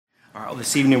All right,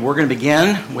 this evening we're going to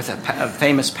begin with a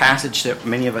famous passage that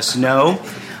many of us know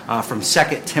from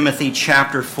 2 Timothy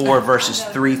chapter 4, verses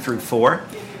 3 through 4,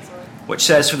 which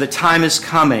says, "For the time is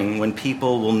coming when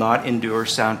people will not endure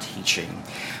sound teaching,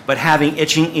 but having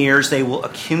itching ears they will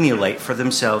accumulate for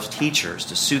themselves teachers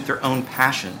to suit their own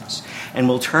passions, and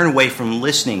will turn away from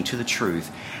listening to the truth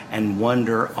and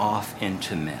wander off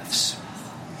into myths."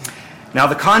 Now,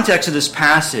 the context of this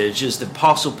passage is the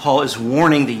Apostle Paul is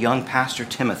warning the young pastor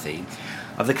Timothy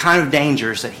of the kind of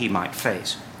dangers that he might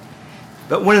face.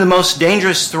 But one of the most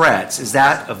dangerous threats is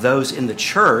that of those in the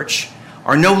church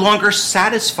are no longer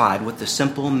satisfied with the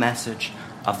simple message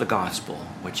of the gospel,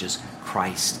 which is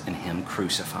Christ and Him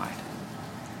crucified.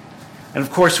 And of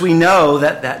course, we know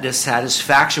that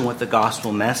dissatisfaction with the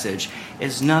gospel message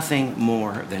is nothing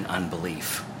more than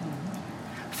unbelief.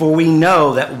 For we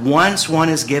know that once one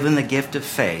is given the gift of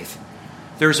faith,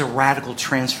 there's a radical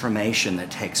transformation that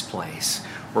takes place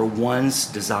where one's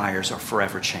desires are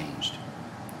forever changed.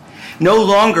 No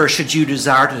longer should you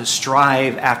desire to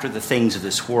strive after the things of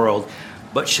this world,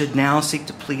 but should now seek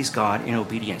to please God in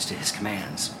obedience to His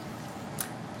commands.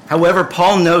 However,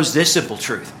 Paul knows this simple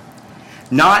truth.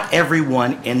 Not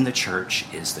everyone in the church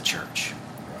is the church.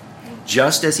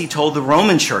 Just as he told the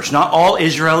Roman church, not all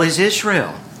Israel is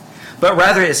Israel. But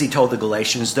rather, as he told the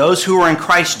Galatians, those who are in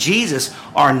Christ Jesus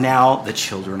are now the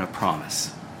children of promise.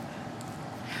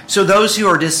 So those who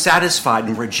are dissatisfied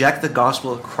and reject the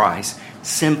gospel of Christ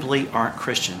simply aren't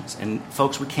Christians. And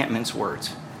folks, we can't mince words.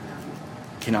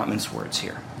 Cannot mince words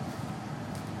here.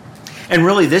 And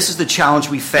really, this is the challenge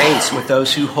we face with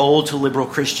those who hold to liberal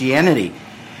Christianity.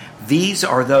 These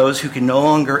are those who can no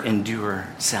longer endure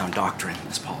sound doctrine,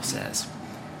 as Paul says.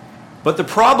 But the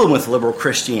problem with liberal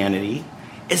Christianity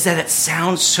is that it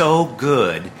sounds so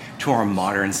good to our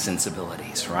modern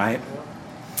sensibilities, right?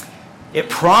 It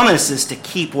promises to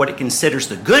keep what it considers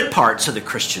the good parts of the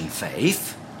Christian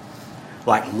faith,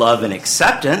 like love and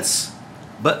acceptance,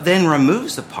 but then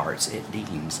removes the parts it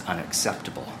deems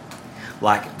unacceptable,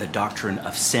 like the doctrine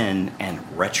of sin and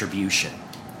retribution.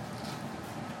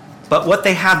 But what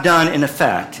they have done, in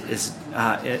effect, is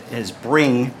not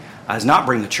bring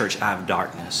the church out of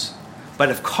darkness, but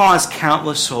have caused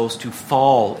countless souls to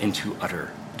fall into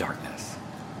utter darkness.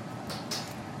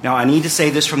 Now, I need to say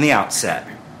this from the outset.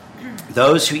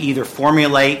 Those who either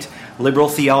formulate liberal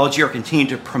theology or continue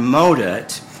to promote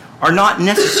it are not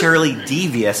necessarily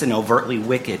devious and overtly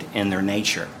wicked in their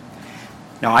nature.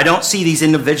 Now, I don't see these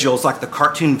individuals like the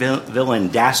cartoon villain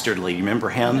Dastardly. You remember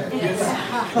him?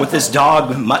 Yes. With his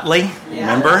dog Muttley,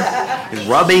 remember?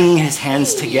 Rubbing his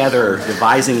hands together,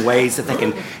 devising ways that they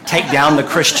can take down the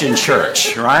Christian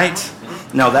church, right?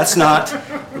 No, that's not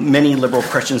many liberal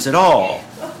Christians at all.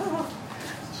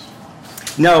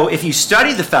 No, if you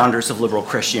study the founders of liberal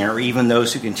Christianity, or even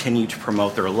those who continue to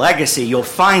promote their legacy, you'll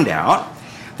find out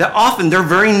that often they're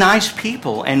very nice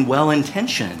people and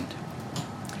well-intentioned.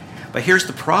 But here's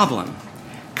the problem.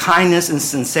 Kindness and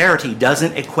sincerity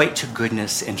doesn't equate to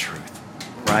goodness and truth,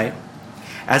 right?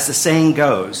 As the saying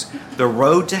goes, the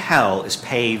road to hell is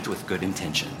paved with good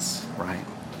intentions, right?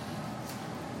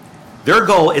 Their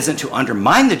goal isn't to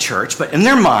undermine the church, but in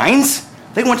their minds,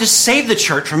 they want to save the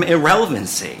church from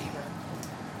irrelevancy.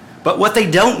 But what they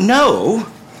don't know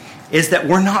is that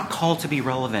we're not called to be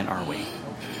relevant, are we?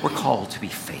 We're called to be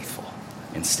faithful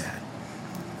instead.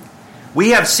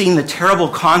 We have seen the terrible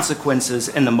consequences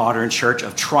in the modern church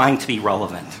of trying to be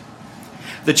relevant.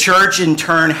 The church, in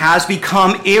turn, has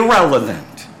become irrelevant.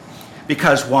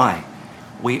 Because why?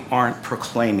 We aren't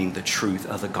proclaiming the truth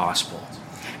of the gospel.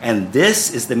 And this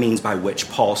is the means by which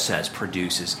Paul says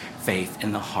produces faith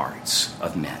in the hearts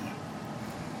of men.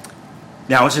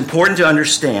 Now, it's important to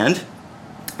understand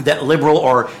that liberal,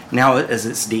 or now as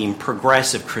it's deemed,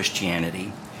 progressive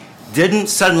Christianity, didn't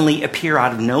suddenly appear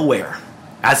out of nowhere,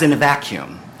 as in a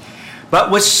vacuum,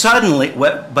 but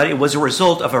it was a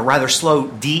result of a rather slow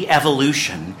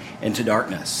de-evolution into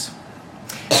darkness.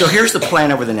 So here's the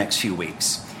plan over the next few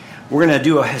weeks. We're going to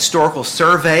do a historical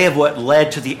survey of what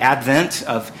led to the advent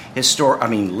of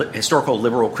historical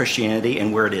liberal Christianity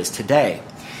and where it is today.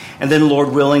 And then, Lord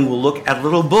willing, we'll look at a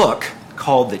little book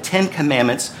called The 10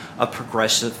 Commandments of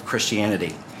Progressive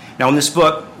Christianity. Now, in this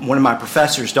book, one of my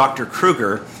professors, Dr.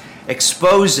 Kruger,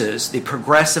 exposes the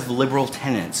progressive liberal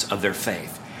tenets of their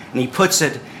faith. And he puts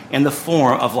it in the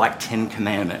form of like 10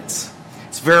 commandments.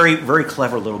 It's a very, very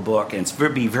clever little book, and it's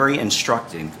very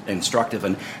instructive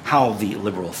in how the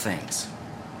liberal thinks.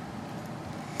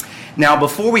 Now,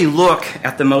 before we look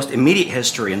at the most immediate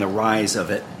history and the rise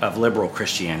of liberal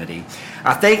Christianity,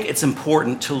 I think it's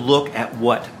important to look at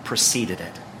what preceded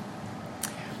it.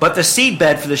 But the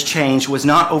seedbed for this change was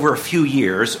not over a few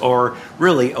years, or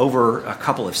really over a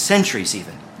couple of centuries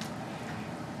even.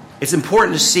 It's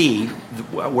important to see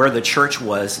where the church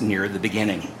was near the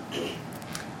beginning.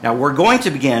 Now, we're going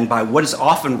to begin by what is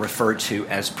often referred to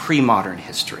as pre-modern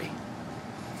history,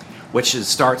 which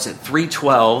starts at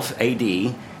 312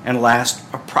 AD and lasts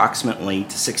approximately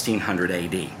to 1600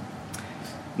 AD.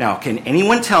 Now, can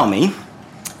anyone tell me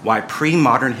why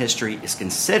pre-modern history is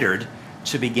considered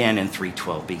to begin in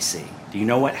 312 BC? Do you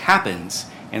know what happens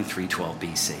in 312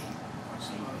 BC?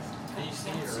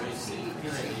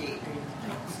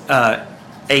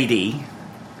 AD,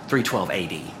 312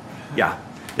 AD. Yeah,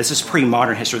 this is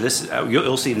pre-modern history. This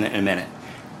you'll see it in a minute.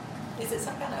 Is it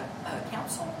some kind of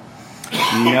council?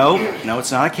 No,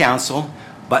 it's not a council.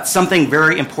 But something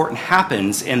very important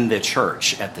happens in the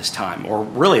church at this time, or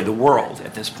really the world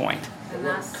at this point.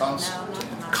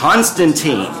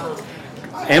 Constantine.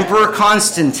 Emperor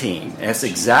Constantine. That's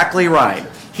exactly right.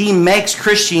 He makes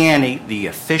Christianity the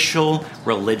official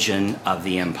religion of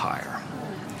the empire.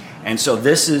 And so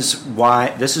this is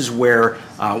where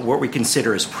what we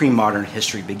consider as pre-modern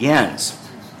history begins.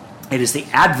 It is the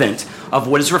advent of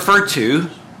what is referred to,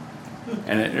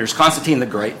 and there's Constantine the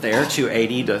Great there,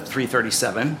 280 to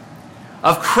 337,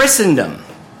 of Christendom.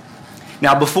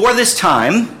 Now, before this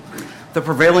time, the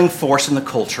prevailing force in the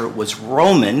culture was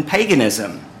Roman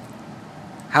paganism.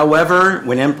 However,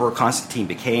 when Emperor Constantine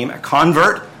became a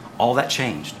convert, all that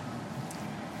changed.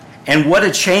 And what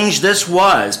a change this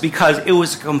was, because it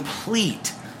was a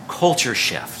complete culture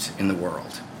shift in the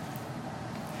world.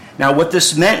 Now, what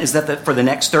this meant is that for the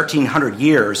next 1,300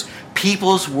 years,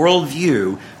 people's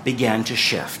worldview began to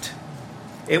shift.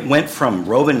 It went from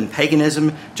Roman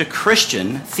paganism to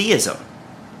Christian theism.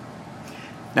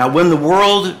 Now, when the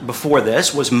world before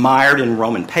this was mired in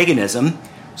Roman paganism,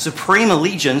 supreme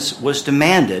allegiance was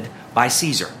demanded by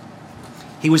Caesar.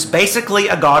 He was basically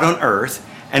a god on earth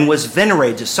and was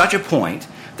venerated to such a point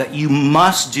that you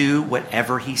must do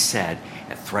whatever he said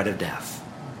at threat of death.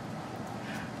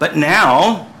 But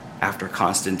now, after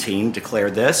Constantine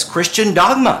declared this, Christian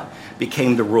dogma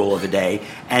became the rule of the day,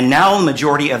 and now the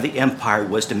majority of the empire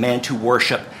was demanded to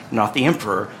worship not the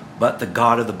emperor, but the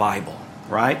God of the Bible,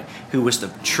 right? Who was the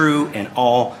true and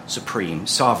all supreme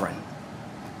sovereign.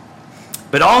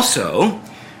 But also,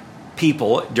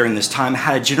 people during this time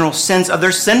had a general sense of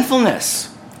their sinfulness.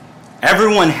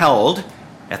 Everyone held,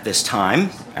 at this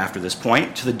time, after this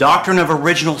point, to the doctrine of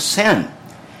original sin,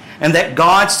 and that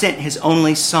God sent his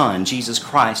only Son, Jesus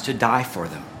Christ, to die for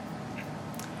them.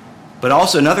 But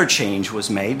also another change was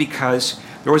made because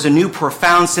there was a new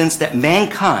profound sense that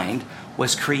mankind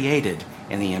was created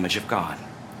in the image of God.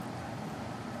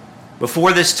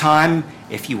 Before this time,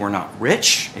 if you were not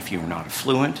rich, if you were not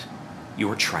affluent, you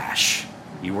were trash.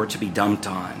 You were to be dumped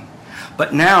on.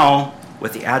 But now,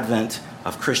 with the advent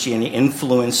of Christianity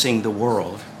influencing the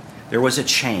world, there was a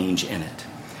change in it.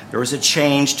 There was a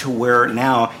change to where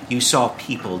now you saw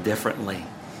people differently.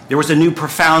 There was a new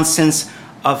profound sense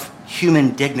of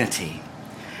human dignity.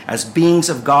 As beings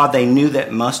of God, they knew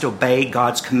that must obey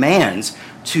God's commands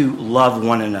to love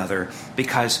one another,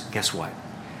 because guess what?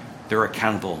 They're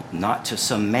accountable not to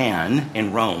some man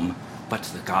in Rome, but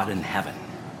to the God in heaven.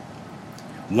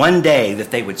 One day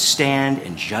that they would stand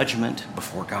in judgment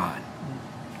before God.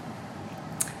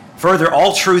 Further,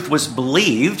 all truth was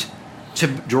believed to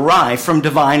derive from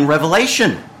divine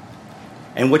revelation,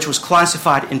 and which was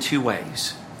classified in two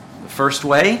ways. The first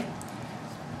way,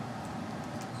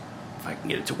 if I can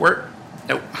get it to work,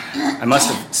 nope, I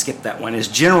must have skipped that one, is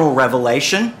general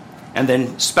revelation and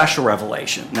then special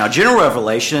revelation. Now, general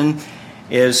revelation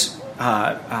is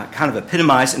kind of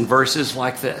epitomized in verses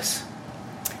like this.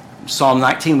 Psalm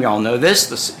 19, we all know this.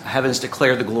 The heavens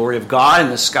declare the glory of God,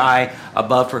 and the sky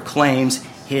above proclaims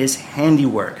his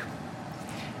handiwork.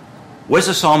 What is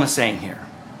the psalmist saying here?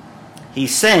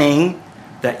 He's saying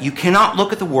that you cannot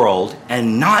look at the world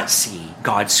and not see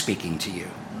God speaking to you,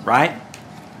 right?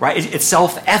 Right? It's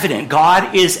self-evident.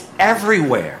 God is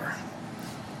everywhere.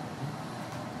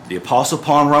 The Apostle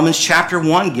Paul in Romans chapter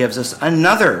 1 gives us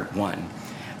another one,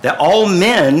 that all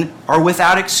men are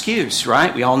without excuse,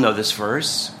 right? We all know this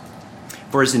verse.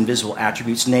 For his invisible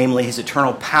attributes, namely his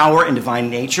eternal power and divine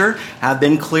nature, have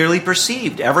been clearly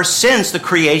perceived ever since the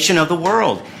creation of the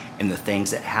world in the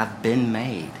things that have been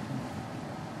made.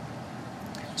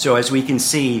 So as we can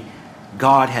see,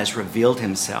 God has revealed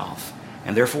himself,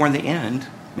 and therefore in the end,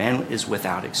 man is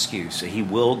without excuse. So he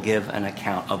will give an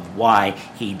account of why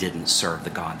he didn't serve the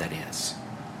God that is.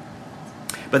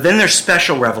 But then there's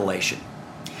special revelation.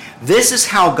 This is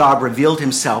how God revealed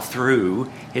himself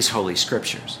through his holy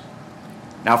scriptures.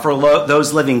 Now, for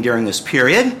those living during this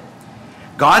period,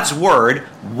 God's word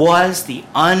was the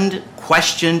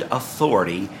unquestioned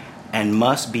authority and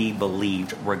must be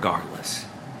believed regardless.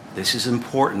 This is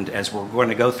important as we're going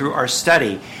to go through our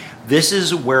study. This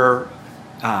is where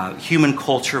human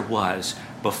culture was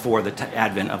before the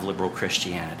advent of liberal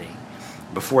Christianity,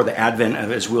 before the advent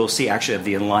of, as we'll see, actually of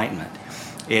the Enlightenment.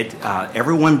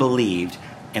 Everyone believed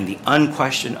in the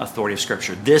unquestioned authority of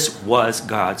Scripture. This was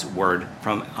God's word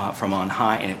from on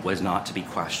high, and it was not to be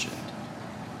questioned.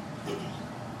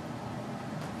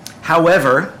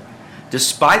 However,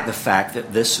 despite the fact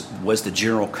that this was the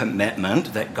general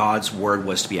commitment, that God's word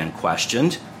was to be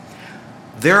unquestioned,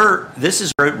 this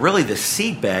is really the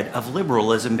seedbed of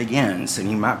liberalism begins. And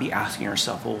you might be asking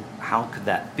yourself, well, how could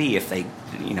that be if they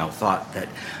thought that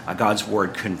God's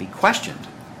word couldn't be questioned?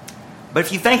 But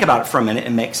if you think about it for a minute,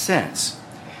 it makes sense.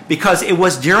 Because it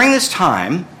was during this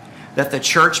time that the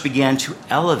church began to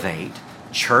elevate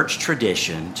church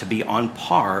tradition to be on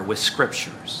par with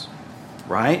scriptures.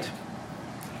 Right?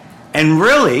 And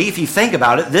really, if you think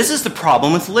about it, this is the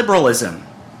problem with liberalism.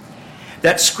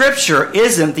 That Scripture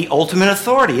isn't the ultimate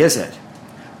authority, is it?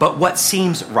 But what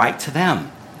seems right to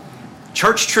them.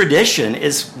 Church tradition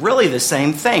is really the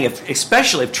same thing,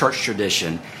 especially if church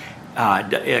tradition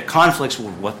conflicts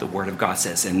with what the Word of God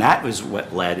says. And that was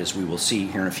what led, as we will see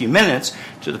here in a few minutes,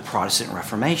 to the Protestant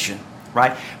Reformation.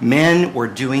 Right? Men were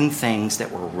doing things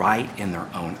that were right in their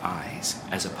own eyes,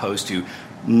 as opposed to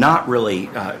not really,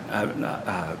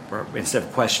 instead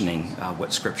of questioning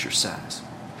what Scripture says.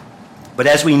 But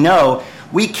as we know,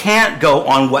 we can't go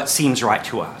on what seems right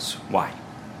to us. Why?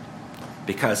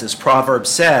 Because as Proverbs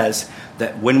says,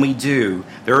 that when we do,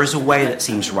 there is a way that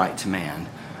seems right to man,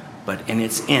 but in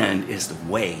its end is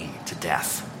the way to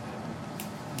death.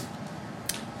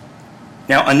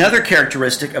 Now, another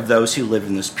characteristic of those who lived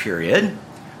in this period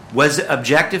was that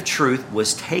objective truth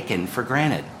was taken for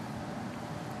granted.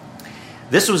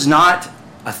 This was not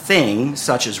a thing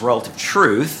such as relative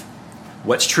truth.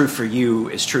 What's true for you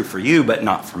is true for you, but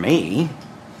not for me.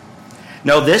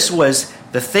 No, this was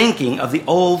the thinking of the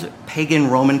old pagan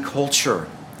Roman culture.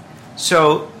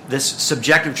 So this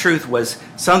subjective truth was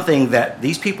something that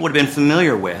these people would have been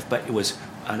familiar with, but it was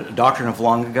a doctrine of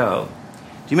long ago. Do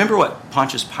you remember what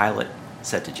Pontius Pilate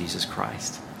said to Jesus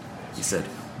Christ? He said,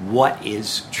 "What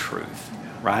is truth?"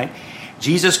 Right?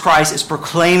 Jesus Christ is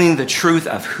proclaiming the truth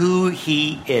of who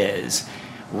he is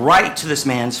right to this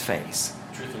man's face.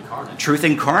 Truth incarnate. Truth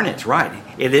incarnate, right.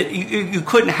 You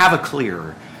couldn't have a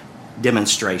clearer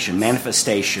demonstration,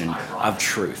 manifestation of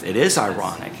truth. It is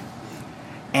ironic.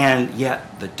 And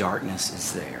yet the darkness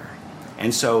is there.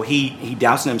 And so he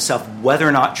doubts in himself whether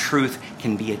or not truth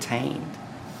can be attained.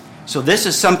 So this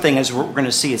is something, as we're going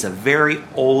to see, is a very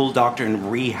old doctrine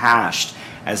rehashed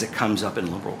as it comes up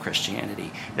in liberal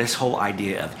Christianity. This whole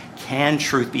idea of, can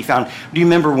truth be found? Do you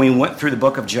remember when we went through the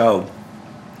book of Job?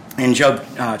 In Job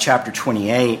chapter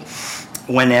 28,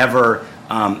 whenever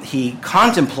he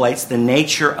contemplates the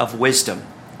nature of wisdom,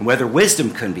 whether wisdom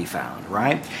can be found,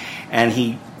 right? And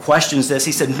he questions this.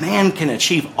 He said, man can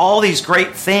achieve all these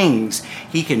great things.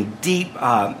 He can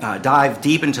dive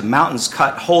deep into mountains,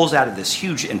 cut holes out of this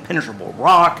huge impenetrable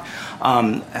rock.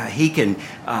 He can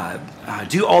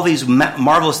do all these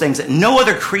marvelous things that no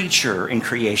other creature in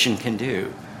creation can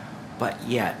do. But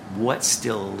yet, what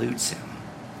still eludes him?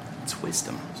 It's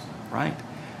wisdom, right?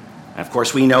 And of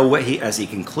course, we know what as he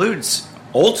concludes,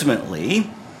 ultimately,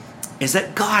 is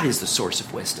that God is the source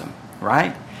of wisdom,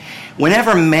 right?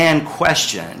 Whenever man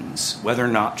questions whether or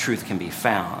not truth can be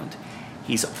found,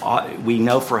 we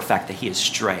know for a fact that he has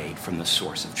strayed from the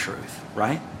source of truth,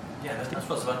 right? Yeah, that's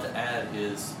what I was about to add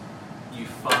is you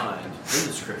find in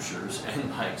the Scriptures and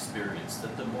by experience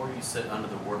that the more you sit under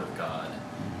the Word of God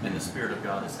and the Spirit of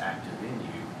God is active in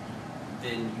you,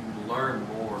 then you learn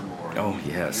more and more. Oh,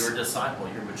 yes. You're a disciple.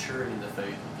 You're maturing in the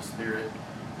faith of the Spirit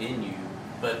in you,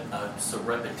 but it's a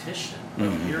repetition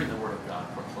of hearing the Word of God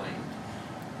proclaimed.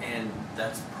 And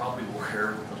that's probably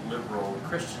where the liberal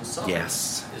Christian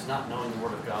suffers, is not knowing the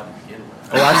Word of God to begin with.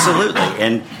 Oh, absolutely.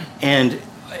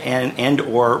 And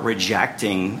or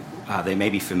rejecting, they may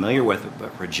be familiar with it,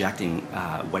 but rejecting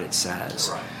what it says.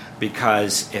 Right.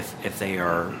 Because if they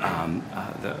are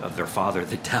of their father,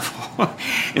 the devil,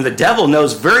 and the devil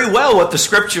knows very well what the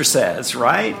Scripture says,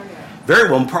 right?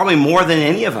 Very well, probably more than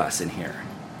any of us in here,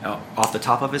 off the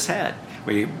top of his head.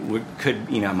 We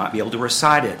might be able to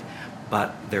recite it.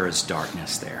 But there is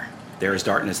darkness there. There is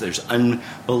darkness. There's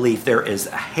unbelief. There is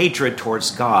a hatred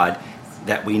towards God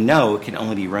that we know can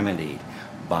only be remedied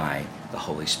by the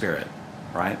Holy Spirit,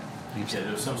 right? Yeah,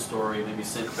 there was some story, maybe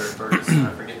Sinclair Ferguson,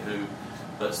 I forget who,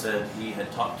 but said he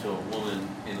had talked to a woman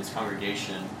in his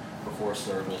congregation before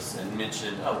service and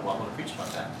mentioned, oh, well, I'm going to preach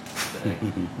about that today.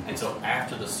 And so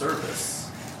after the service,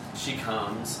 she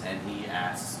comes and he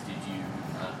asks, did you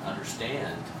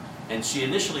understand? And she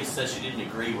initially says she didn't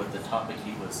agree with the topic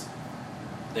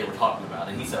they were talking about.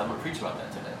 And he said, I'm going to preach about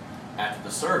that today. After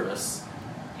the service,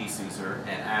 he sees her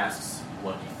and asks,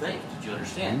 what do you think? Did you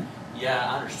understand?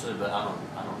 Yeah, I understood, but I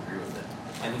don't agree with it.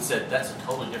 And he said, that's a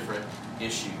totally different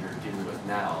issue you're dealing with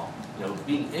now. You know,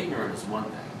 being ignorant is one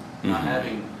thing. Not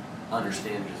having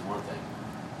understanding is one thing.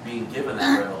 Being given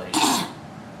that revelation,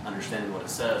 understanding what it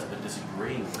says, but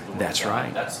disagreeing with the word That's of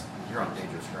God, right. You're on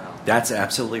dangerous ground. That's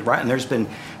absolutely right. And there's been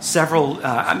several,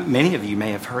 many of you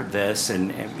may have heard this,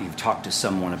 and you've talked to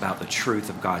someone about the truth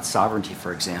of God's sovereignty,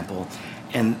 for example,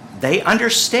 and they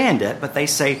understand it, but they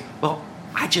say, well,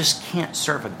 I just can't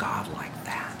serve a God like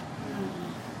that.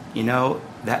 You know,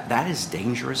 that is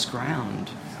dangerous ground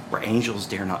where angels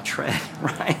dare not tread,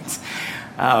 right?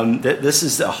 This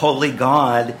is a holy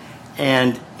God,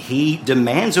 and he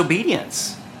demands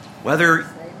obedience, whether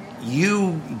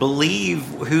you believe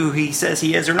who he says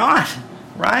he is or not,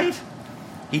 right?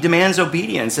 He demands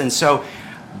obedience. And so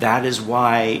that is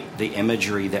why the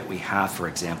imagery that we have, for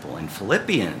example, in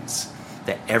Philippians,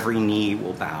 that every knee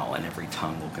will bow and every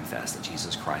tongue will confess that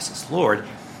Jesus Christ is Lord.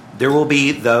 There will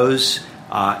be those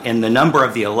in the number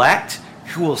of the elect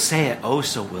who will say it oh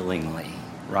so willingly,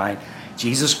 right?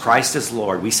 Jesus Christ is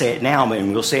Lord. We say it now,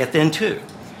 and we'll say it then too.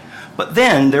 But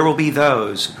then there will be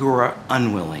those who are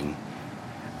unwilling,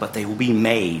 but they will be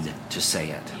made to say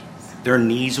it. Their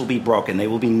knees will be broken. They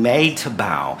will be made to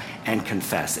bow and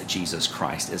confess that Jesus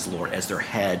Christ is Lord as their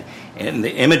head. And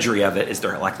the imagery of it is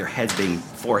like their heads being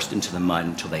forced into the mud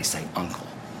until they say uncle,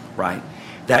 right?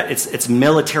 That it's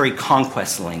military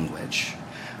conquest language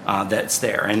that's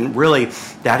there. And really,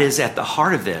 that is at the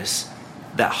heart of this,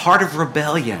 that heart of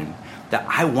rebellion that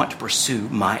I want to pursue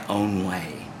my own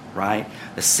way. Right?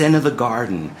 The sin of the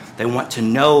garden. They want to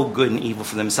know good and evil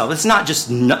for themselves. It's not just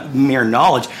mere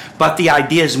knowledge, but the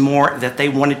idea is more that they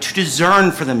wanted to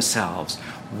discern for themselves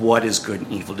what is good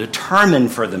and evil, determine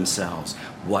for themselves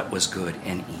what was good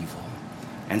and evil.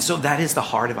 And so that is the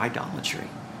heart of idolatry,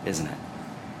 isn't it?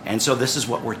 And so this is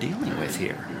what we're dealing with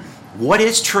here. What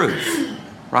is truth?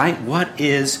 Right? What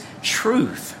is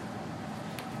truth?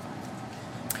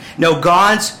 No,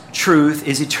 God's truth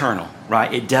is eternal,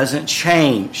 right? It doesn't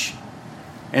change.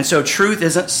 And so truth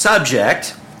isn't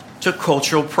subject to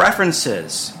cultural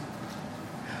preferences.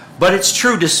 But it's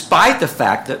true despite the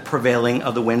fact that prevailing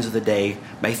of the winds of the day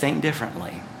may think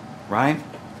differently, right?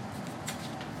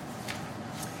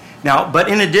 Now, but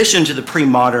in addition to the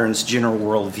pre-modern's general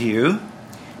worldview,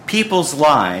 people's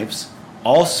lives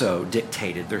also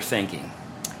dictated their thinking.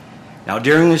 Now,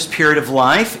 during this period of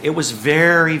life, it was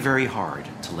very, very hard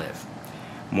to live.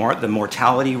 The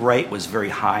mortality rate was very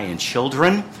high in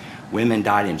children. Women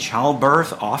died in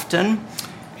childbirth often.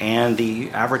 And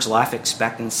the average life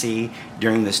expectancy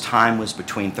during this time was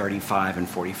between 35 and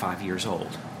 45 years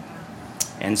old.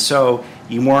 And so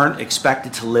you weren't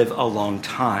expected to live a long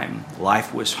time.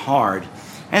 Life was hard.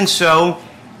 And so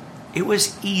it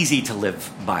was easy to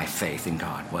live by faith in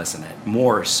God, wasn't it?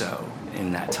 More so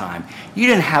in that time. You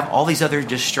didn't have all these other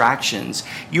distractions.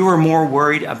 You were more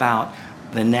worried about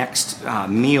the next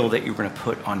meal that you were going to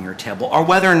put on your table, or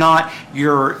whether or not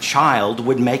your child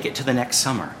would make it to the next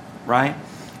summer, right?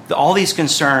 All these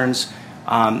concerns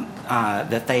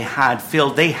that they had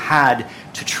filled, they had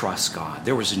to trust God.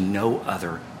 There was no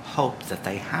other hope that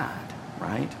they had,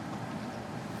 right?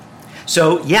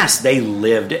 So, yes, they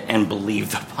lived and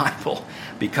believed the Bible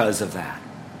because of that.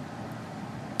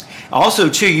 Also,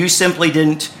 too, you simply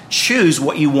didn't choose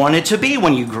what you wanted to be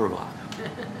when you grew up.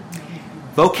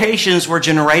 Vocations were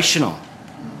generational.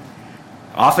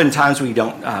 Oftentimes we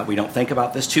don't think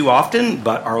about this too often,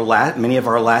 but many of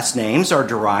our last names are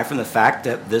derived from the fact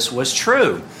that this was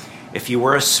true. If you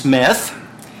were a smith,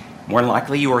 more than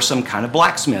likely you were some kind of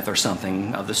blacksmith or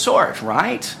something of the sort,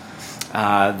 right?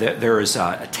 There's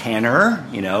a tanner,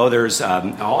 there's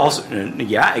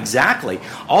yeah, exactly.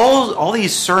 All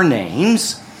these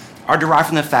surnames are derived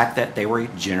from the fact that they were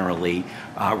generally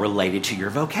related to your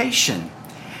vocation.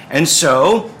 And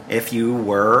so, if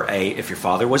your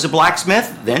father was a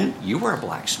blacksmith, then you were a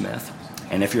blacksmith.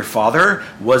 And if your father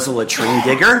was a latrine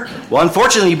digger, well,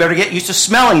 unfortunately, you better get used to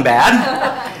smelling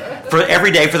bad for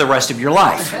every day for the rest of your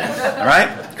life, all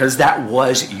right? Because that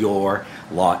was your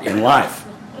lot in life.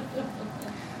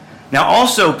 Now,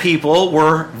 also, people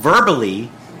were verbally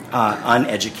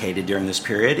uneducated during this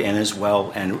period, and as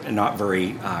well, and not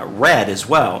very read as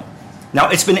well. Now,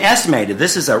 it's been estimated,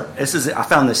 I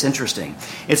found this interesting.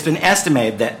 It's been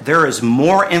estimated that there is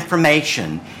more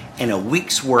information in a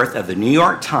week's worth of the New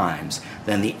York Times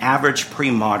than the average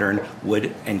pre-modern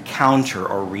would encounter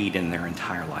or read in their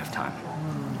entire lifetime.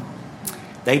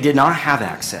 They did not have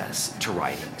access to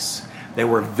writings. They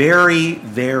were very,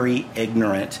 very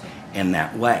ignorant in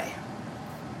that way.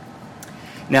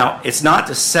 Now, it's not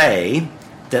to say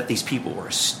that these people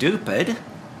were stupid,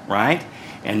 right?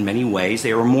 In many ways,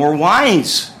 they were more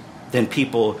wise than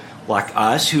people like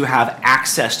us who have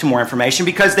access to more information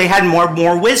because they had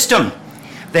more wisdom.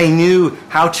 They knew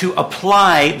how to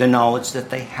apply the knowledge that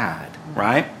they had,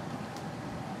 right?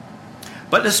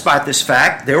 But despite this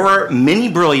fact, there were many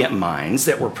brilliant minds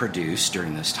that were produced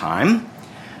during this time.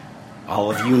 All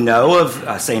of you know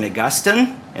of St.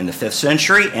 Augustine in the 5th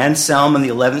century, Anselm in the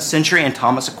 11th century, and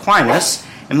Thomas Aquinas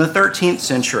in the 13th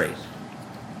century.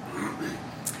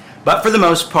 But for the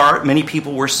most part, many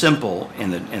people were simple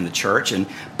in the church and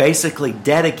basically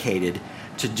dedicated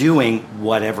to doing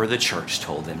whatever the church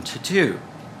told them to do.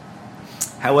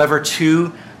 However,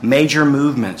 two major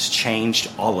movements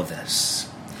changed all of this.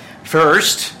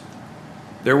 First,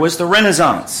 there was the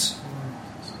Renaissance.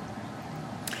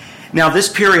 Now, this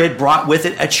period brought with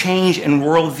it a change in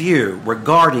worldview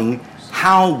regarding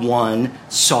how one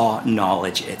saw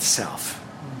knowledge itself.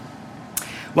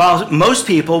 While most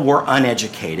people were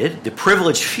uneducated, the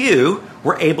privileged few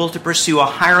were able to pursue a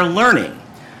higher learning,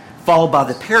 followed by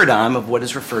the paradigm of what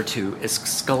is referred to as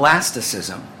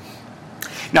scholasticism.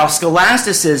 Now,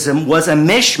 scholasticism was a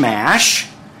mishmash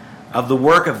of the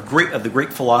work of the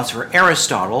Greek philosopher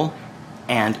Aristotle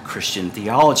and Christian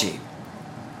theology.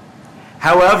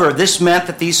 However, this meant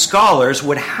that these scholars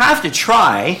would have to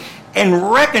try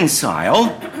and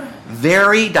reconcile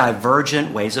very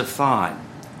divergent ways of thought.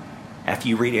 After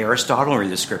you read Aristotle and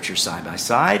read the scriptures side by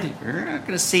side, you're not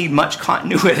going to see much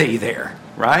continuity there,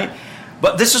 right?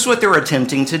 But this is what they were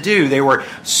attempting to do. They were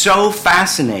so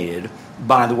fascinated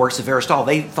by the works of Aristotle,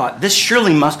 they thought, this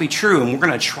surely must be true, and we're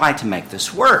going to try to make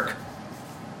this work.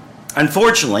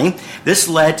 Unfortunately, this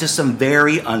led to some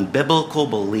very unbiblical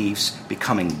beliefs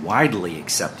becoming widely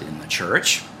accepted in the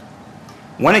church.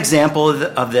 One example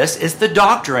of this is the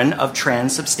doctrine of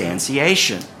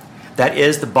transubstantiation. That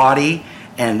is, the body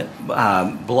and the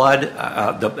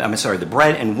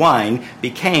bread and wine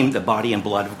became the body and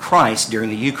blood of Christ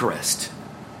during the Eucharist.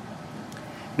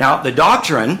 Now, the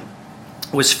doctrine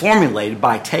was formulated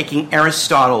by taking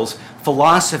Aristotle's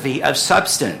philosophy of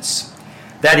substance.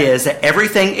 That is, that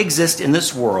everything exists in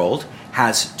this world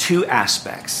has two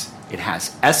aspects. It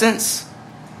has essence,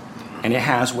 and it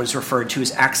has what is referred to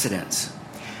as accidents.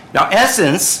 Now,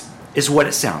 essence is what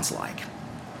it sounds like.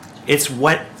 It's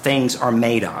what things are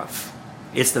made of.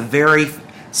 It's the very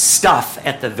stuff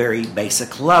at the very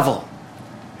basic level.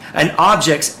 An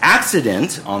object's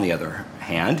accident, on the other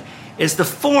hand, is the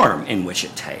form in which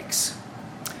it takes.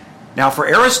 Now, for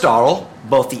Aristotle,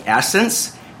 both the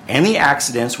essence and the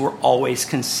accidents were always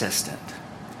consistent.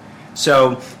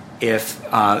 So if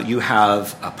you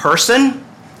have a person,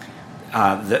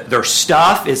 their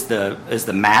stuff is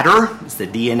the matter, is the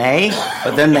DNA,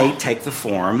 but then they take the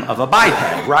form of a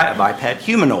biped, right? A biped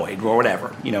humanoid or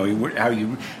whatever, how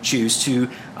you choose to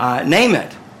name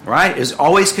it, right? Is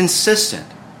always consistent.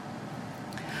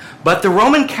 But the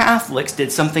Roman Catholics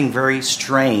did something very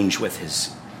strange with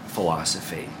his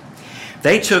philosophy.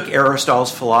 They took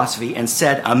Aristotle's philosophy and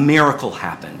said a miracle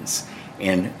happens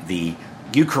in the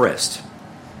Eucharist.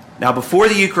 Now, before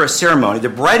the Eucharist ceremony, the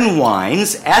bread and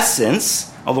wine's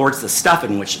essence, in other words, the stuff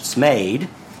in which it's made,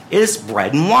 is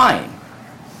bread and wine.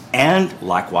 And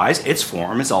likewise, its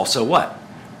form is also what?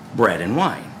 Bread and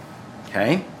wine.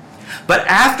 Okay? But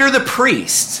after the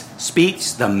priest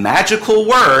speaks the magical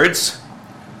words,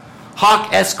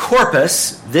 hoc est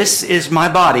corpus, this is my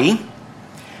body,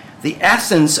 the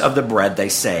essence of the bread, they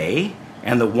say,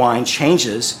 and the wine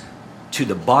changes to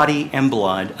the body and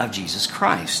blood of Jesus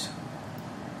Christ.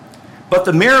 But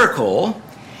the miracle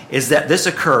is that this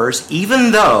occurs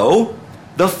even though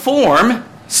the form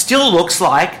still looks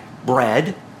like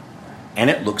bread and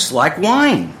it looks like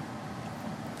wine.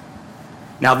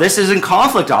 Now, this is in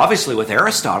conflict, obviously, with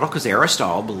Aristotle, because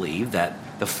Aristotle believed that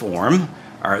the form,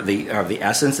 or the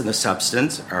essence and the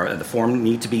substance, or the form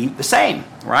need to be the same,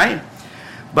 right?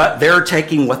 But they're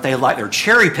taking what they like. They're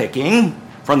cherry picking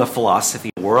from the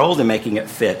philosophy world and making it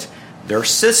fit their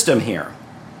system here.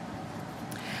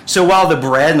 So while the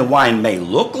bread and the wine may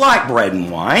look like bread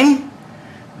and wine,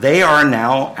 they are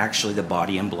now actually the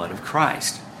body and blood of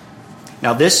Christ.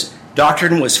 Now, this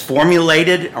doctrine was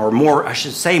formulated, or more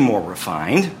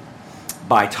refined,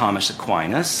 by Thomas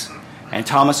Aquinas. And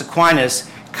Thomas Aquinas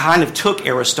kind of took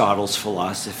Aristotle's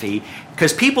philosophy,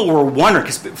 because people were wondering,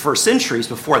 because for centuries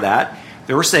before that,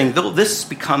 They were saying, this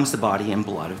becomes the body and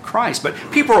blood of Christ. But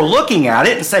people are looking at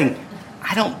it and saying,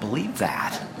 I don't believe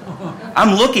that.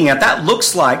 I'm looking at that,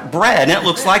 looks like bread and it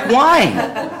looks like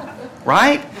wine.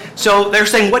 Right? So they're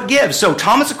saying, what gives? So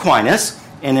Thomas Aquinas,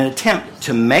 in an attempt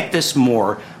to make this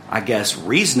more, I guess,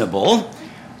 reasonable,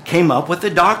 came up with the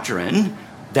doctrine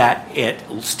that it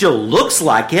still looks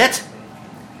like it,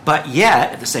 but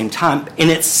yet, at the same time, in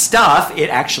its stuff, it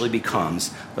actually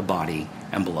becomes the body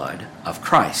and blood of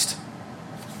Christ.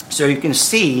 So you can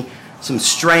see some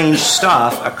strange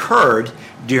stuff occurred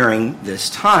during this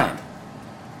time.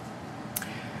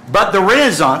 But the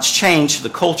Renaissance change to the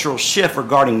cultural shift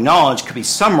regarding knowledge could be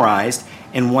summarized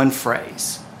in one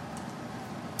phrase.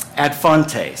 Ad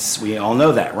fontes. We all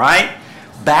know that, right?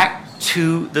 Back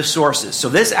to the sources. So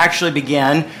this actually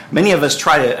began, many of us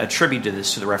try to attribute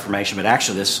this to the Reformation, but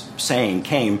actually this saying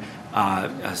came a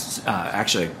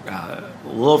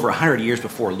little over 100 years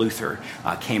before Luther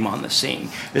came on the scene.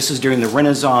 This is during the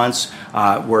Renaissance,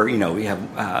 where we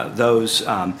have those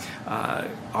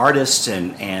artists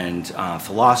and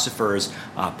philosophers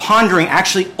pondering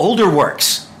actually older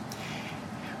works.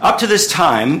 Up to this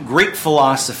time, Greek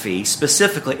philosophy,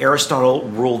 specifically Aristotle,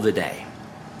 ruled the day.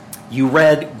 You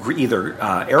read either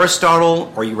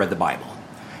Aristotle or you read the Bible.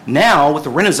 Now, with the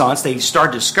Renaissance, they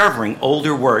started discovering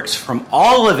older works from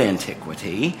all of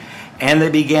antiquity, and they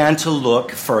began to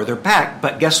look further back.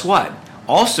 But guess what?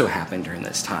 Also happened during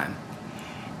this time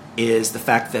is the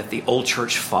fact that the old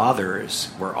church fathers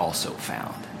were also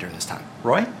found during this time.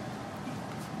 Roy?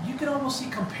 You can almost see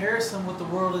comparison with the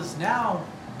world is now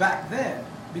back then,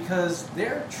 because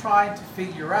they're trying to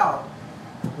figure out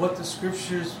what the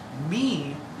scriptures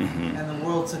mean, and the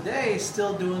world today is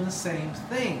still doing the same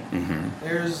thing.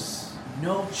 There's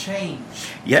no change.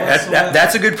 Yeah,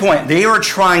 that's a good point. They are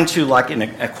trying to, like in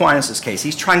Aquinas' case,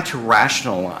 he's trying to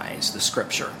rationalize the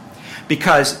scripture.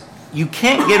 Because you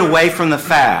can't get away from the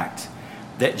fact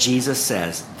that Jesus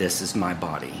says, this is my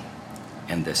body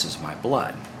and this is my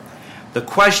blood. The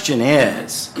question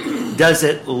is, does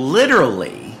it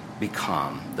literally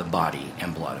become the body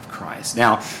and blood of Christ?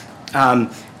 Now,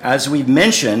 as we've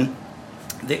mentioned,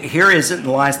 here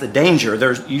lies the danger.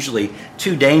 There's usually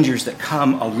two dangers that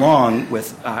come along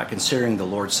with considering the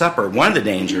Lord's Supper. One of the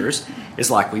dangers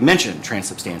is, like we mentioned,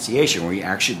 transubstantiation, where you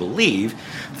actually believe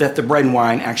that the bread and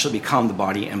wine actually become the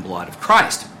body and blood of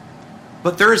Christ.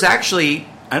 But there is actually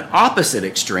an opposite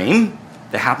extreme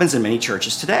that happens in many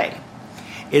churches today,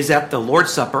 is that the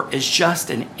Lord's Supper is just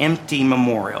an empty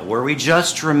memorial, where we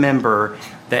just remember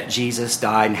that Jesus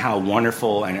died and how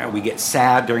wonderful, and we get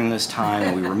sad during this time,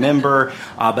 and we remember,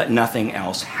 but nothing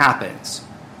else happens.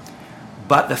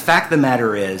 But the fact of the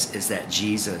matter is that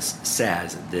Jesus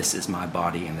says, this is my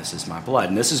body and this is my blood.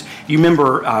 And this is, you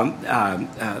remember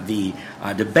the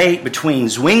debate between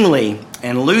Zwingli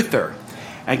and Luther.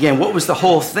 Again, what was the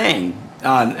whole thing?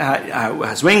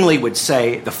 Zwingli would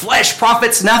say, the flesh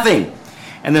profits nothing.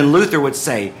 And then Luther would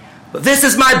say, but this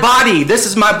is my body, this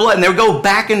is my blood. And they would go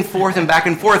back and forth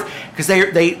because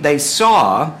they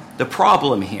saw the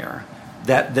problem here,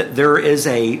 that there is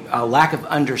a lack of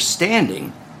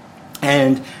understanding.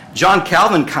 And John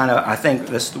Calvin kind of, I think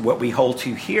this is what we hold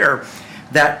to here,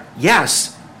 that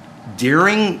yes,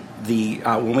 during the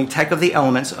when we take of the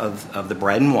elements of the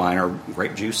bread and wine, or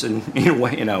grape juice and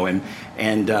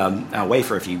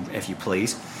wafer, if you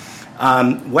please,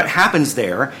 what happens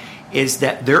there is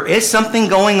that there is something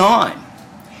going on.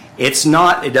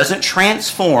 It doesn't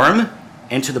transform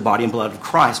into the body and blood of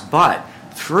Christ, but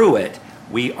through it,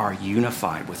 we are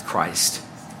unified with Christ.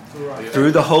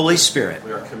 Through the Holy Spirit.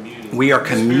 We are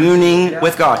communing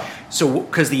with God. So,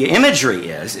 because the imagery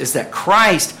is that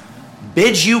Christ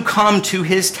bids you come to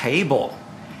his table.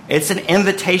 It's an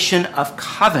invitation of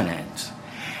covenant.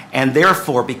 And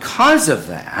therefore, because of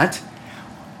that,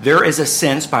 there is a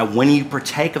sense by when you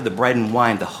partake of the bread and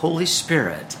wine, the Holy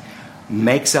Spirit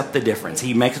makes up the difference.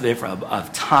 He makes the difference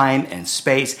of time and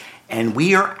space. And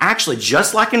we are actually,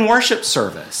 just like in worship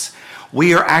service,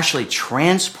 we are actually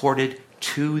transported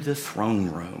to the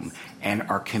throne room and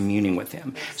are communing with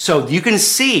him. So you can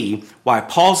see why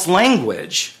Paul's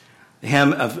language,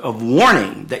 him of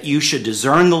warning that you should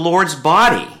discern the Lord's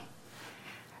body,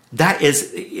 that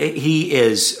is,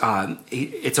 it's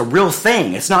a real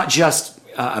thing. It's not just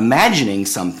imagining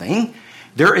something.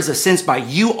 There is a sense by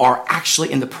you are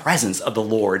actually in the presence of the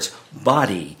Lord's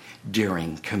body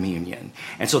during communion.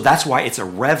 And so that's why it's a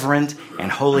reverent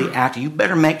and holy act. You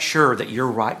better make sure that you're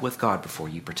right with God before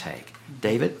you partake.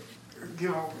 David? When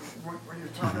you're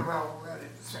talking about that, it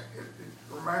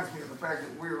reminds me of the fact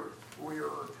that we're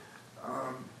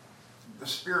the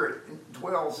Spirit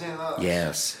dwells in us.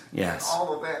 Yes, yes. And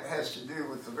all of that has to do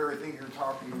with the very thing you're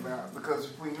talking about. Because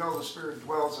if we know the Spirit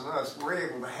dwells in us, we're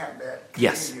able to have that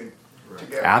communion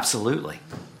together. Absolutely.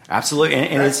 Absolutely.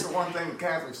 And that's it's the one thing the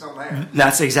Catholics don't have.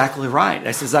 That's exactly right.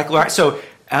 That's exactly right. So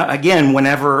again,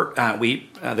 whenever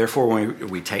therefore when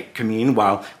we take communion,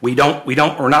 while we're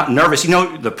not nervous.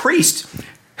 The priest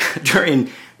during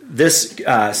this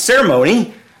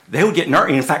ceremony, they would get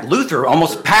nervous. In fact, Luther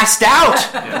almost passed out.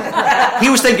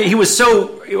 He was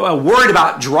so worried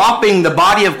about dropping the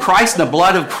body of Christ and the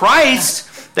blood of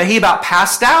Christ that he about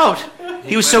passed out.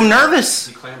 He was so nervous.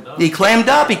 He clammed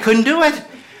up. He couldn't do it.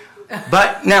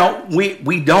 But now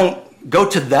we don't go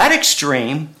to that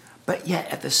extreme, but yet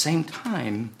at the same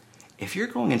time, if you're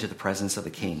going into the presence of the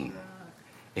King,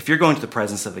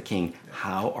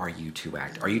 how are you to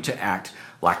act? Are you to act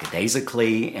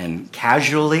lackadaisically and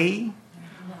casually?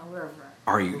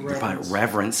 Are you about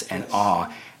reverence and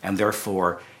awe? And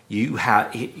therefore,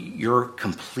 your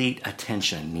complete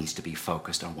attention needs to be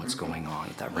focused on what's going on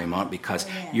at that very moment because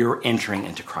you're entering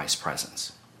into Christ's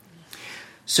presence.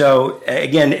 So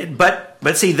again, but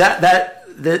see that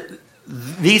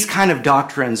these kind of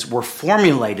doctrines were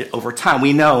formulated over time.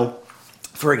 We know,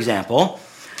 for example,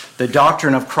 the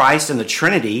doctrine of Christ and the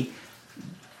Trinity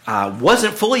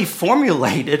wasn't fully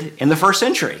formulated in the first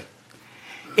century.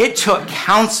 It took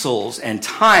councils and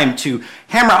time to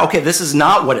hammer out, okay, this is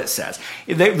not what it says.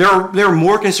 They're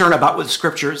more concerned about what the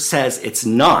Scripture says it's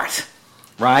not,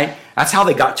 right? That's how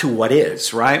they got to what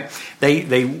is, right?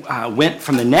 They went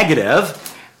from the negative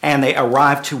and they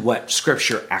arrived to what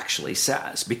Scripture actually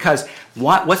says. Because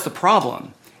what's the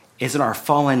problem? Is in our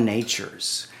fallen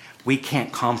natures, we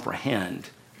can't comprehend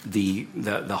the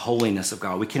holiness of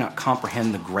God. We cannot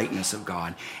comprehend the greatness of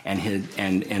God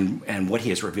and what He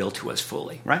has revealed to us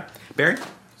fully. Right, Barry?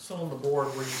 So on the board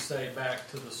where you say back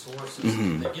to the sources,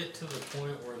 did they get to the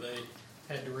point where they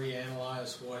had to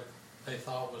reanalyze what they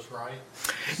thought was right?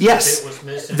 Yes. It was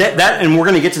missing. That, and we're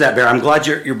going to get to that, Barry. I'm glad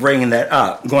you're bringing that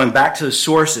up. Going back to the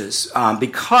sources,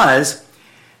 because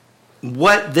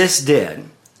what this did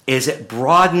is it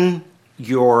broadened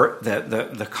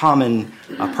the common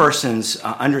person's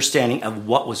understanding of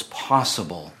what was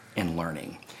possible in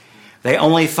learning. They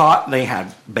only thought they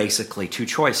had basically two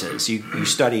choices. You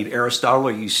studied Aristotle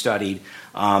or you studied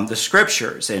the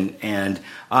Scriptures,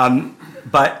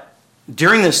 but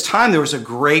during this time there was a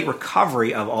great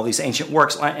recovery of all these ancient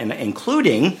works,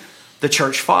 including the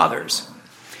Church Fathers.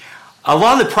 A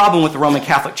lot of the problem with the Roman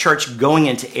Catholic Church going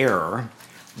into error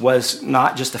was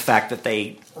not just the fact that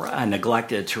they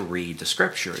neglected to read the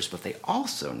Scriptures, but they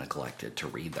also neglected to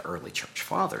read the early Church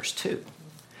Fathers too.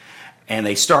 And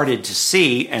they started to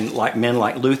see, and men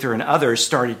like Luther and others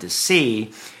started to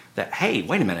see that, hey,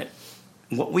 wait a minute,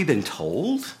 what we've been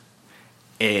told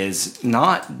is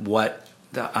not what,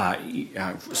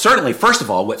 certainly, first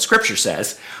of all, what Scripture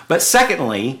says, but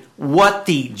secondly, what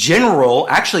the general,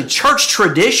 actually church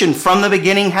tradition from the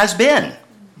beginning has been.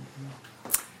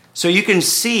 So you can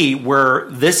see where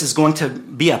this is going to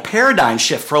be a paradigm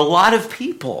shift for a lot of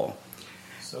people.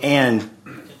 So, and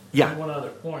one other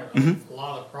point. A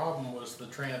lot of the problem was the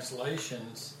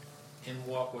translations and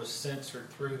what was censored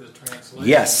through the translation.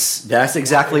 Yes, that's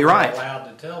exactly right.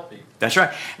 Allowed to tell people. That's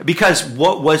right. Because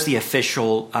what was the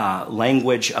official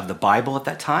language of the Bible at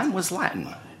that time was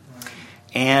Latin.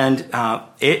 And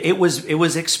it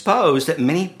was exposed that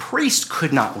many priests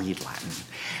could not read Latin.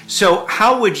 So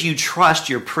how would you trust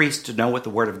your priest to know what the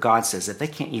Word of God says if they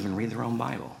can't even read their own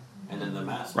Bible? And then the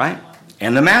Mass. Right?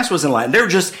 And the Mass was in Latin. They were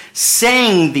just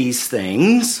saying these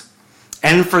things.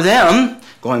 And for them,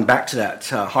 going back to that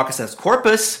Hac est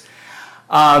Corpus,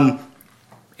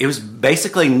 it was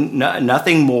basically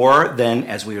nothing more than,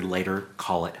 as we would later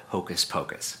call it, hocus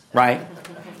pocus. Right?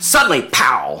 Suddenly,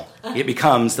 pow! It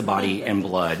becomes the body and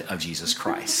blood of Jesus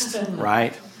Christ.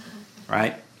 Right?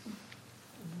 Right?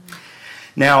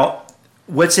 Now,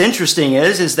 what's interesting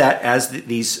is that as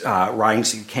these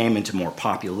writings came into more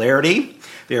popularity,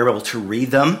 they were able to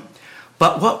read them.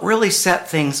 But what really set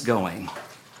things going?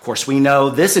 Of course, we know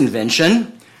this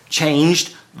invention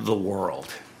changed the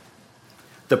world.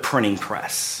 The printing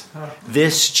press.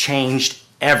 This changed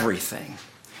everything.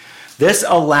 This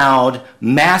allowed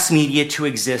mass media to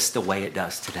exist the way it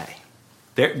does today.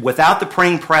 Without the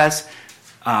printing press,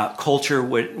 culture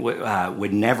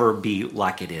would never be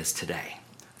like it is today.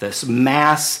 This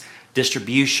mass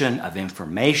distribution of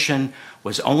information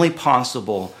was only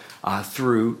possible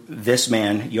through this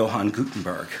man, Johann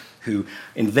Gutenberg, who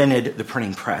invented the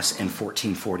printing press in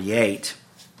 1448.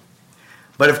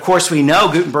 But of course, we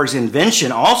know Gutenberg's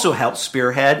invention also helped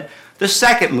spearhead the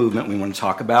second movement we want to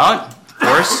talk about, of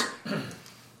course,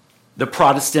 the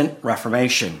Protestant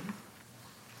Reformation.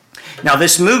 Now,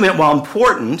 this movement, while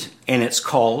important in its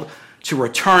call to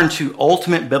return to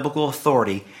ultimate biblical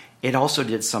authority, it also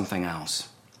did something else.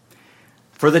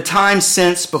 For the time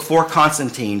since before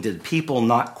Constantine did people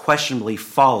not questionably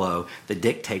follow the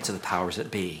dictates of the powers that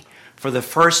be. For the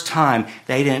first time,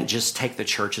 they didn't just take the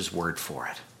church's word for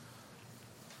it.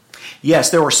 Yes,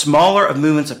 there were smaller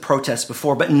movements of protest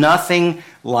before, but nothing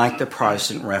like the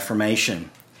Protestant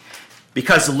Reformation.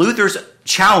 Because Luther's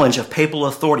challenge of papal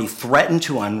authority threatened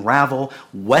to unravel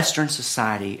Western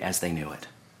society as they knew it.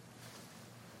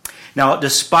 Now,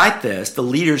 despite this, the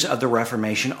leaders of the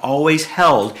Reformation always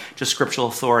held to scriptural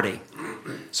authority.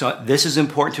 So this is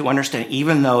important to understand,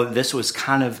 even though this was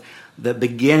kind of the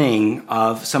beginning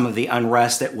of some of the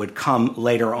unrest that would come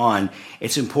later on.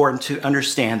 It's important to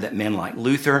understand that men like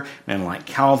Luther, men like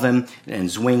Calvin and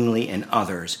Zwingli and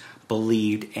others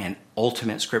believed in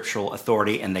ultimate scriptural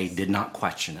authority, and they did not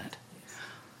question it.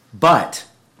 But,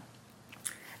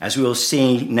 as we will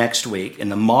see next week, in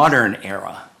the modern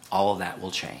era, all of that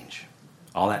will change.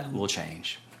 All that will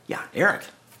change. Yeah, Eric.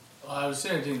 Well, I was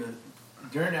saying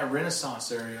during that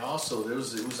Renaissance area also, it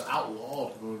was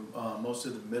outlawed for most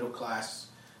of the middle class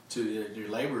to your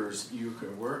laborers. You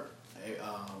could work.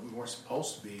 We weren't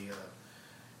supposed to be.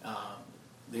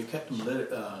 They kept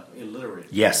them illiterate.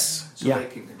 Yes. So they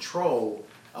can control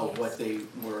what they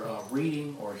were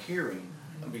reading or hearing,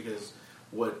 because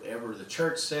whatever the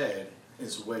church said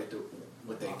is what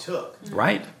they took.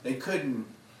 Right. They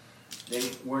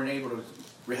weren't able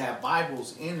to have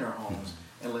Bibles in their homes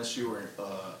unless you were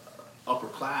upper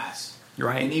class.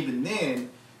 Right. And even then,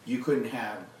 you couldn't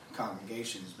have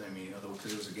congregations. I mean,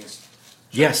 because it was against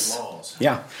yes. laws.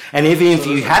 Yeah. And even if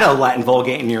you had a Latin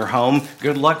Vulgate in your home,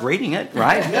 good luck reading it,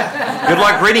 right? Yeah. Good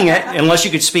luck reading it, unless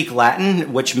you could speak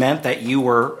Latin, which meant that you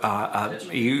were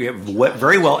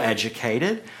very well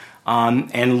educated.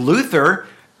 And Luther,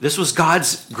 this was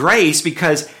God's grace,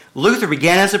 because Luther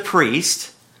began as a priest,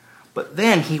 but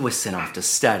then he was sent off to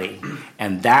study,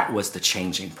 and that was the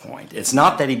changing point. It's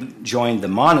not that he joined the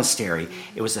monastery,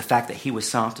 it was the fact that he was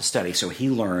sent off to study. So he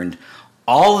learned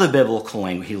all the biblical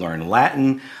language. He learned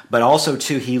Latin, but also,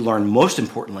 too, he learned, most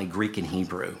importantly, Greek and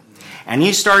Hebrew. And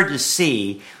he started to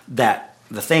see that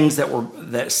the things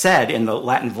that said in the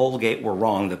Latin Vulgate were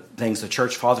wrong, the things the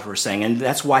church fathers were saying, and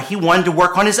that's why he wanted to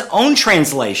work on his own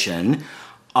translation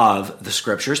of the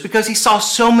scriptures, because he saw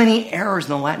so many errors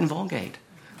in the Latin Vulgate.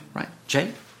 Right,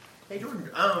 Jay? Hey, Jordan.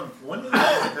 One thing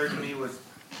that occurred to me was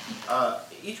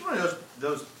each one of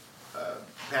those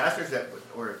pastors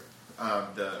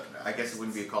I guess it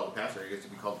wouldn't be called a pastor. I guess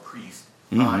it'd be called a priest.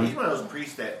 Mm-hmm. Each one of those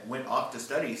priests that went off to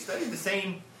studied the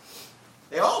same.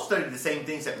 They all studied the same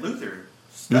things that Luther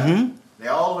studied. Mm-hmm. They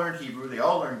all learned Hebrew. They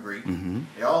all learned Greek. Mm-hmm.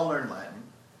 They all learned Latin.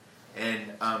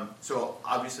 And so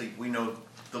obviously we know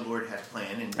the Lord had a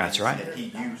plan, and that's right. That He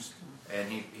used,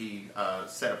 and He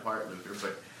set apart Luther.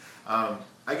 But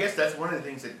I guess that's one of the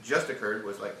things that just occurred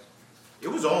was like it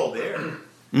was all there,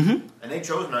 mm-hmm. and they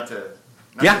chose not to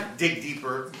dig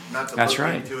deeper, not to look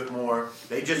into it more.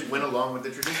 They just went along with the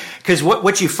tradition. Because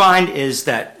what you find is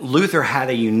that Luther had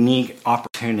a unique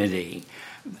opportunity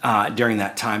during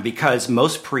that time, because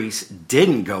most priests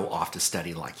didn't go off to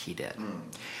study like he did.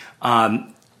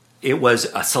 It was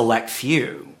a select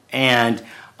few. And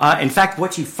in fact,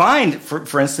 what you find,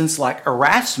 for instance, like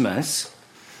Erasmus,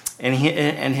 and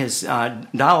his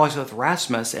dialogues with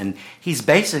Erasmus, and he's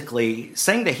basically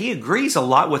saying that he agrees a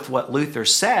lot with what Luther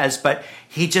says, but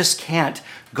he just can't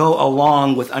go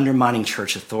along with undermining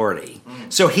church authority.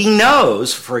 Mm. So he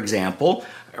knows, for example,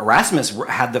 Erasmus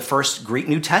had the first Greek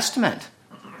New Testament.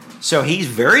 So he's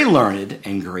very learned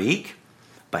in Greek,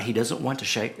 but he doesn't want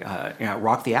to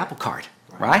rock the apple cart,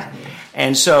 right?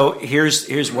 And so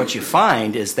here's what you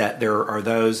find is that there are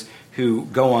those who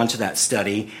go on to that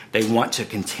study. They want to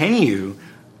continue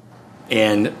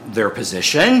in their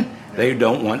position. They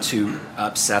don't want to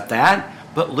upset that.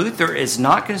 But Luther is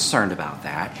not concerned about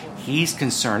that. He's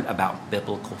concerned about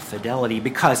biblical fidelity,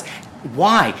 because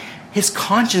why? His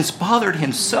conscience bothered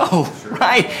him so,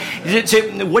 right?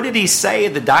 What did he say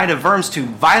at the Diet of Worms? To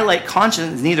violate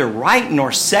conscience is neither right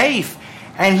nor safe.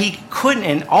 And he couldn't,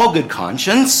 in all good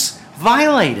conscience,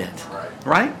 violate it,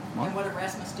 right? And what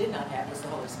Erasmus did not have was the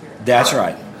Holy Spirit. That's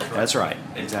right. That's right.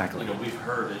 Exactly. We've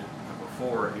heard it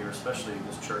before here, especially in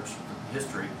this church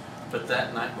history. But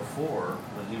that night before,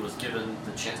 when he was given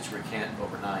the chance to recant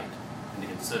overnight and to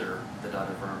consider the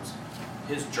Diet of Worms,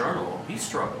 his journal, he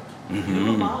struggled. Mm-hmm.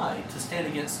 Who am I to stand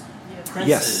against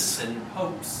princes and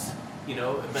popes?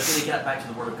 But then he got back to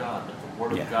the Word of God. But the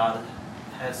Word of God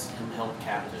has him held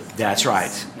captive. That's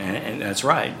right, and that's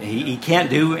right. He can't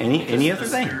do any other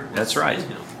thing. That's right.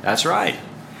 That's right.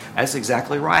 That's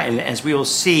exactly right. And as we will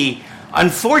see,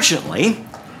 unfortunately,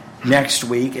 next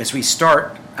week as we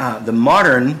start the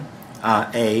modern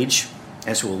age,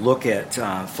 as we'll look at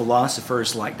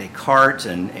philosophers like Descartes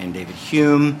and David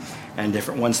Hume and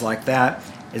different ones like that,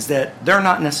 is that they're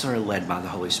not necessarily led by the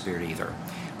Holy Spirit either.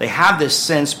 They have this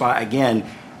sense by, again,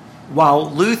 while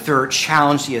Luther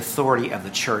challenged the authority of the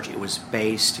church, it was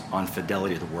based on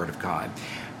fidelity to the Word of God.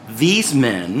 These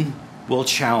men will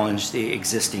challenge the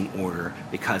existing order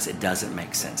because it doesn't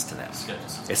make sense to them.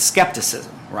 Skepticism. It's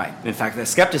skepticism, right. In fact, the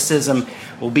skepticism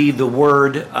will be the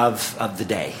word of the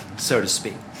day, so to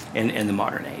speak, in the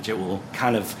modern age. It will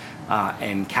kind of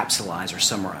encapsulate or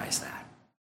summarize that.